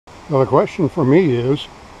So the question for me is,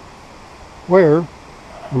 where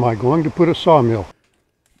am I going to put a sawmill?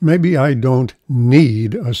 Maybe I don't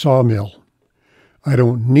need a sawmill. I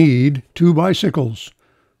don't need 2 bicycles,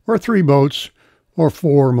 or 3 boats, or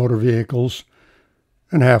 4 motor vehicles,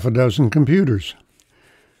 and half a dozen computers.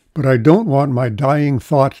 But I don't want my dying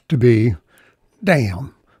thought to be,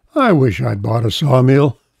 damn, I wish I'd bought a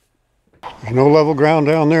sawmill. There's no level ground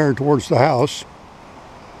down there towards the house.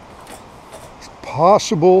 It's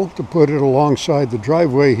possible to put it alongside the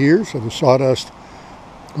driveway here so the sawdust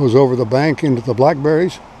goes over the bank into the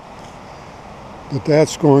blackberries. But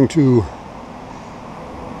that's going to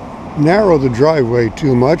narrow the driveway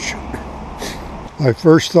too much. My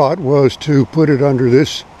first thought was to put it under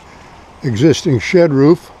this existing shed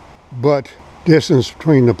roof, but distance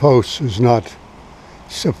between the posts is not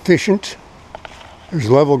sufficient. There's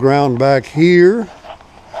level ground back here,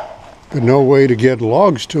 but no way to get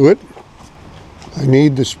logs to it. I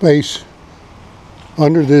need the space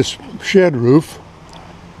under this shed roof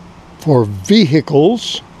for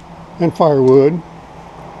vehicles and firewood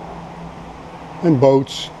and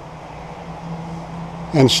boats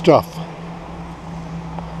and stuff.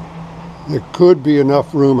 There could be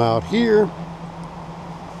enough room out here,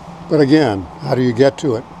 but again, how do you get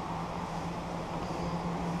to it?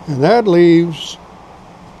 And that leaves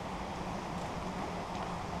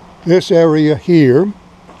this area here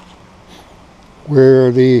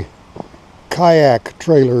where the kayak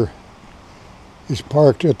trailer is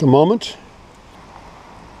parked at the moment.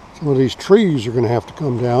 Some of these trees are going to have to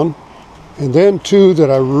come down. And then 2 that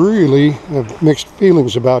I really have mixed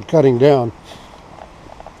feelings about cutting down.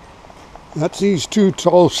 That's these 2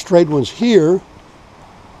 tall straight ones here.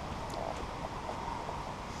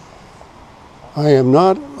 I am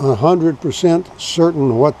not 100%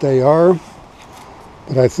 certain what they are,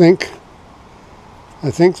 but I think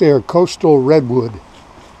they are coastal redwood.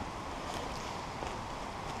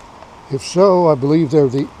 If so, I believe they're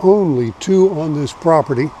the only 2 on this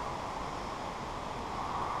property.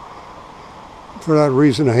 For that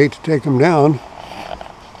reason, I hate to take them down.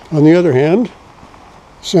 On the other hand,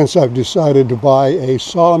 since I've decided to buy a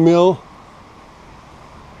sawmill,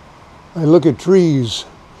 I look at trees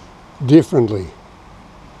differently.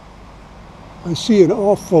 I see an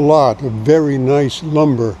awful lot of very nice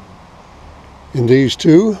lumber in these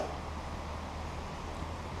 2.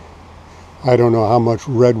 I don't know how much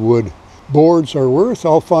redwood boards are worth.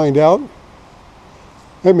 I'll find out.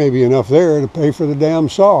 There may be enough there to pay for the damn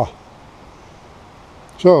saw.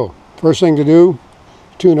 So, first thing to do,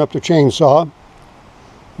 tune up the chainsaw,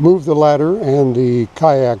 move the ladder and the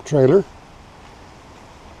kayak trailer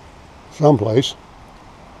someplace,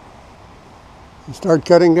 and start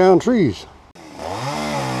cutting down trees.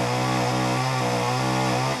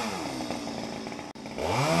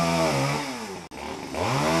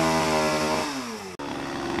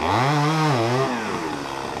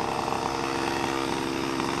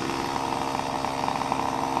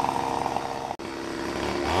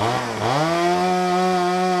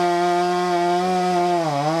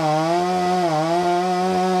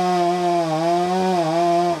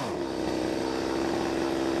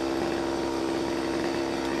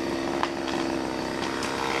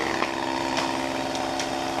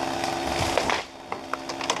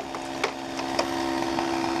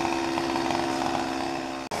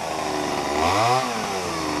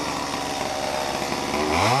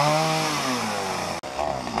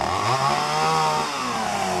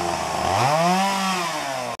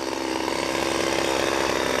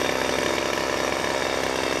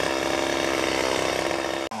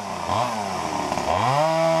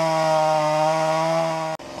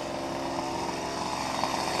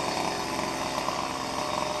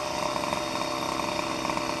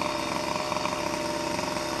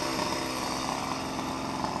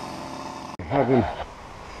 I've been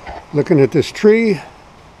looking at this tree,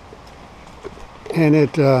 and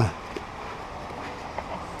it's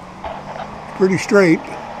pretty straight.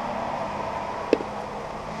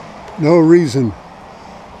 No reason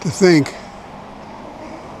to think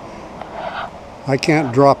I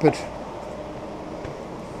can't drop it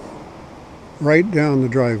right down the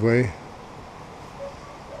driveway,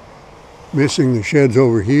 missing the sheds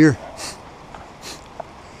over here,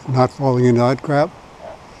 not falling into that crap.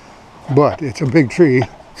 But it's a big tree,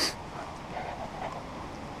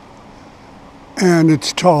 and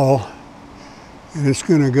it's tall, and it's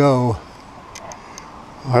going to go,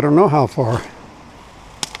 I don't know how far.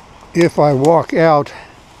 If I walk out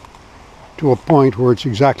to a point where it's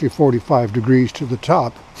exactly 45 degrees to the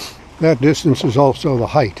top, that distance is also the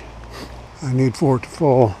height. I need for it to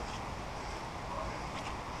fall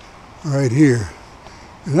right here.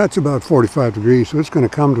 And that's about 45 degrees, so it's going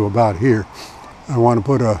to come to about here. I want to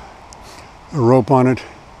put a rope on it,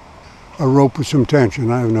 a rope with some tension.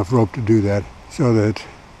 I have enough rope to do that so that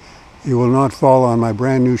it will not fall on my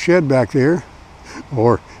brand new shed back there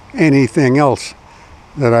or anything else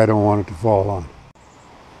that I don't want it to fall on.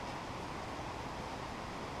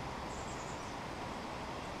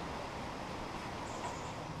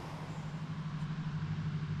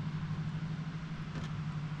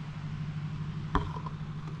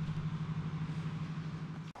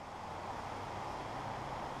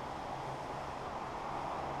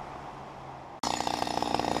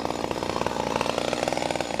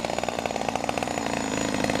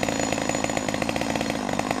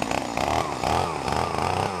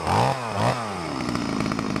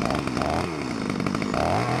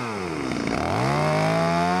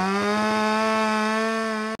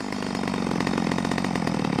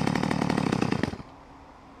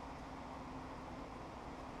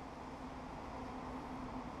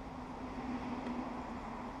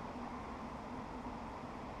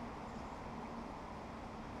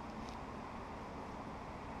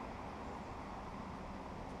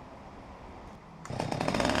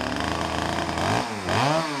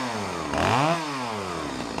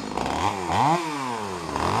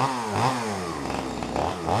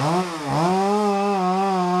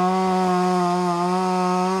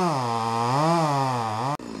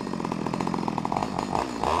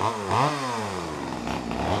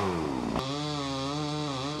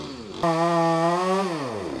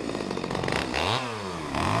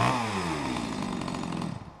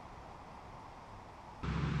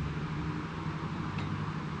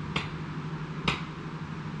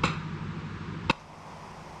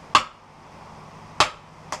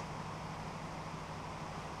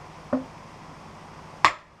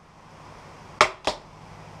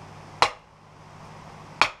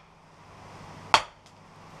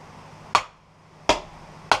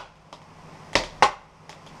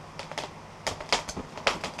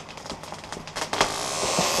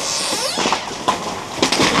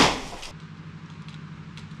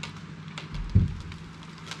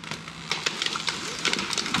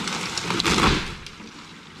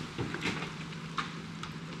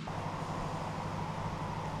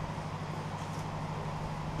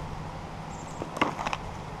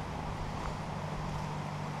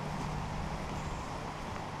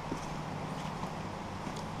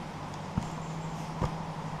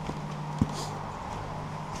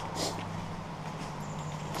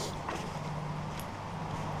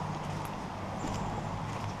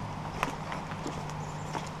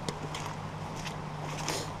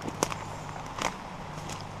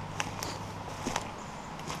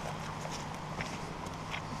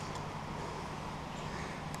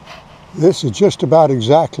 This is just about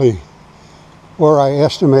exactly where I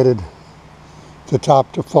estimated the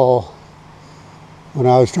top to fall when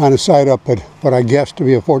I was trying to sight up at what I guessed to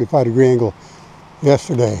be a 45-degree angle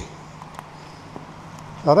yesterday.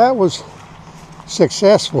 Now that was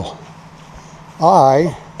successful.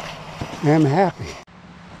 I am happy.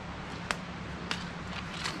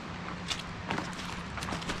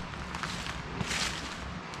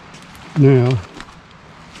 Now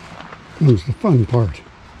comes the fun part.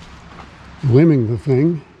 Limbing the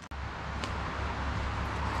thing.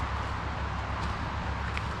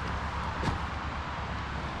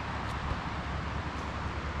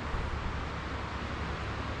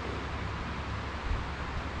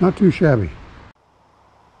 Not too shabby.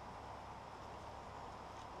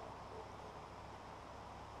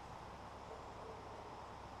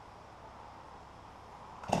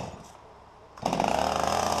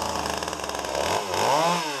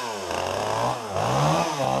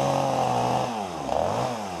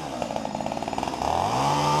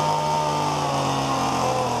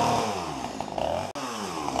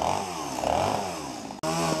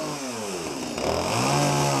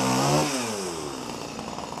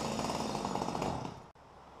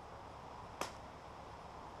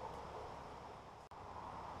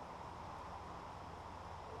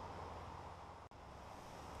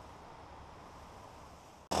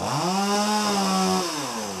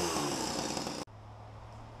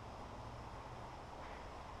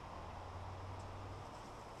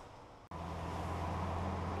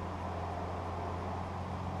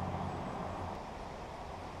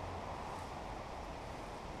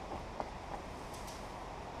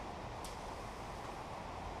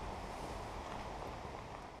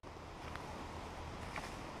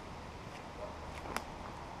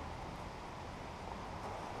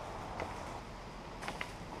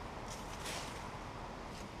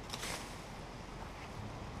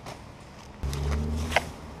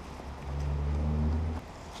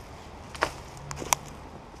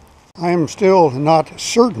 I am still not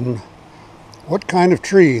certain what kind of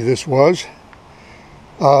tree this was.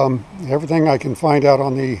 Everything I can find out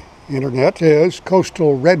on the internet is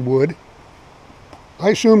coastal redwood. I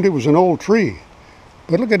assumed it was an old tree,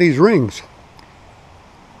 but look at these rings.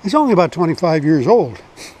 It's only about 25 years old.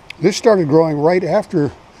 This started growing right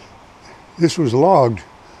after this was logged.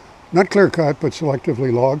 Not clear cut, but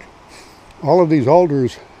selectively logged. All of these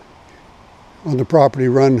alders on the property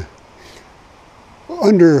run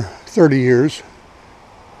under 30 years,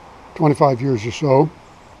 25 years or so.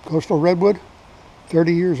 Coastal redwood,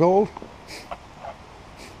 30 years old.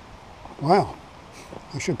 Wow,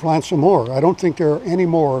 I should plant some more. I don't think there are any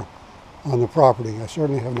more on the property. I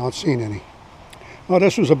certainly have not seen any. Oh,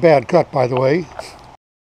 this was a bad cut, by the way.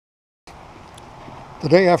 The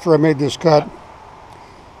day after I made this cut,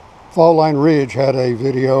 Fall Line Ridge had a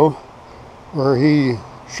video where he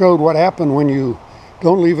showed what happened when you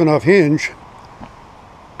don't leave enough hinge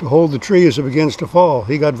to hold the tree as it begins to fall.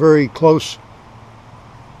 He got very close,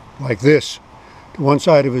 like this, to one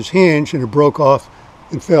side of his hinge, and it broke off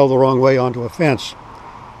and fell the wrong way onto a fence.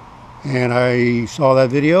 And I saw that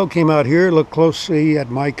video, came out here, looked closely at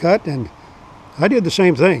my cut, and I did the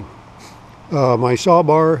same thing. My saw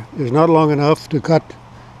bar is not long enough to cut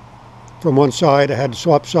from one side. I had to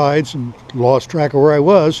swap sides and lost track of where I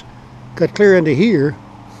was. Cut clear into here.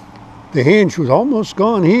 The hinge was almost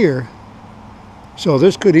gone here. So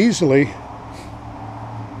this could easily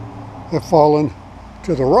have fallen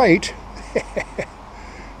to the right.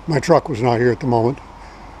 My truck was not here at the moment,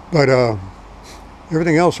 but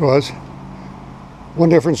everything else was. One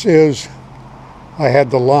difference is I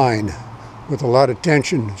had the line with a lot of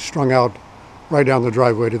tension strung out right down the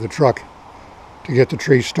driveway to the truck to get the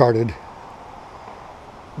tree started.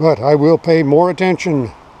 But I will pay more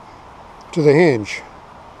attention to the hinge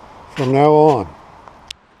from now on.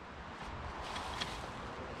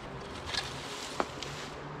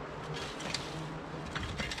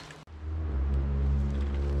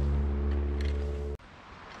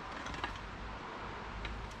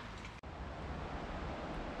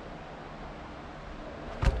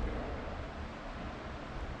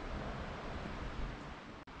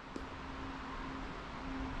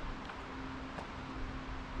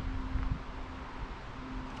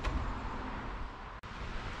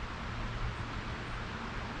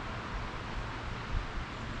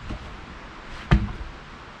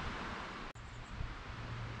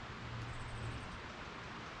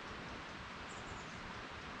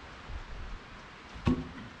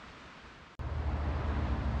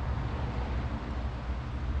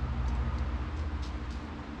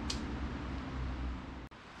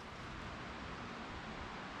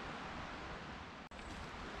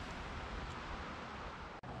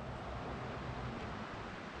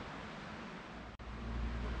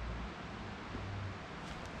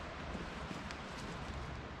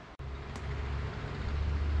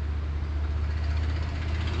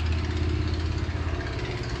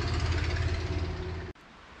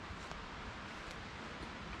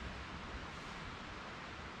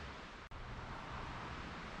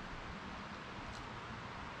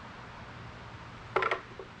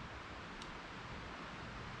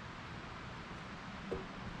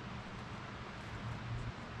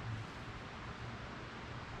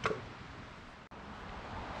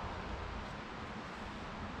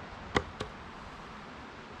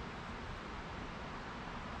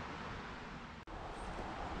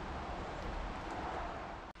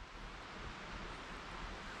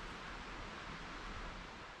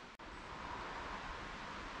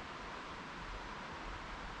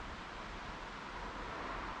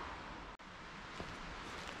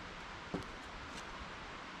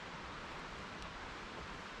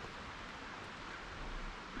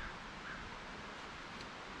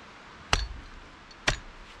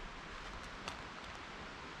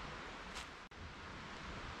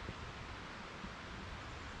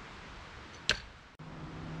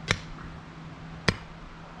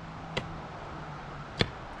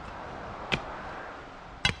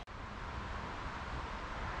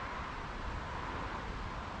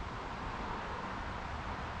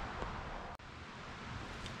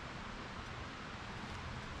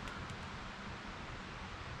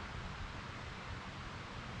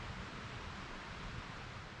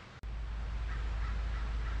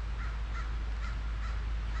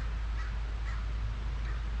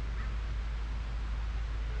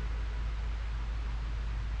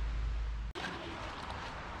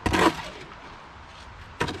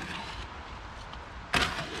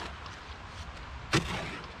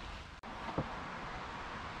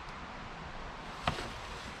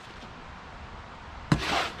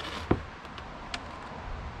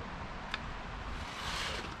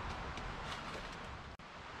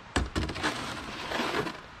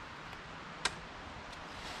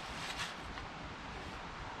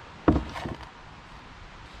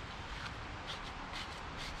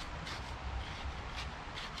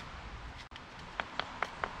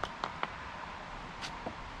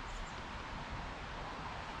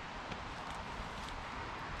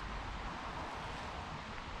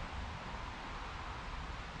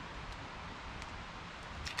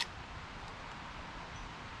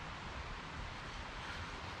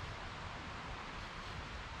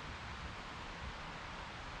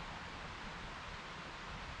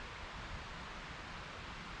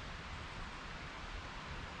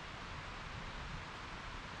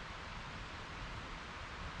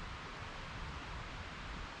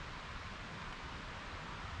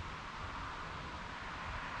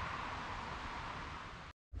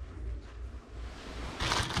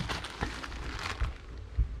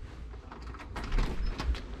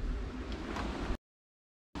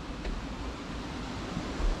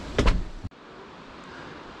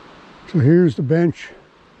 So here's the bench,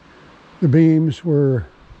 the beams where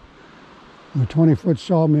the 20-foot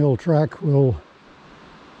sawmill track will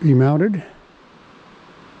be mounted.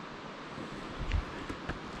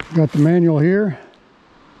 Got the manual here.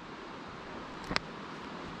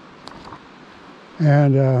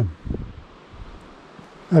 And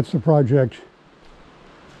that's the project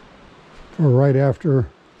for right after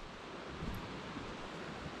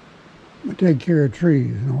we take care of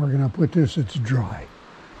trees. And we're going to put this, it's dry.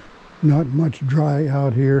 Not much dry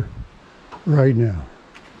out here right now.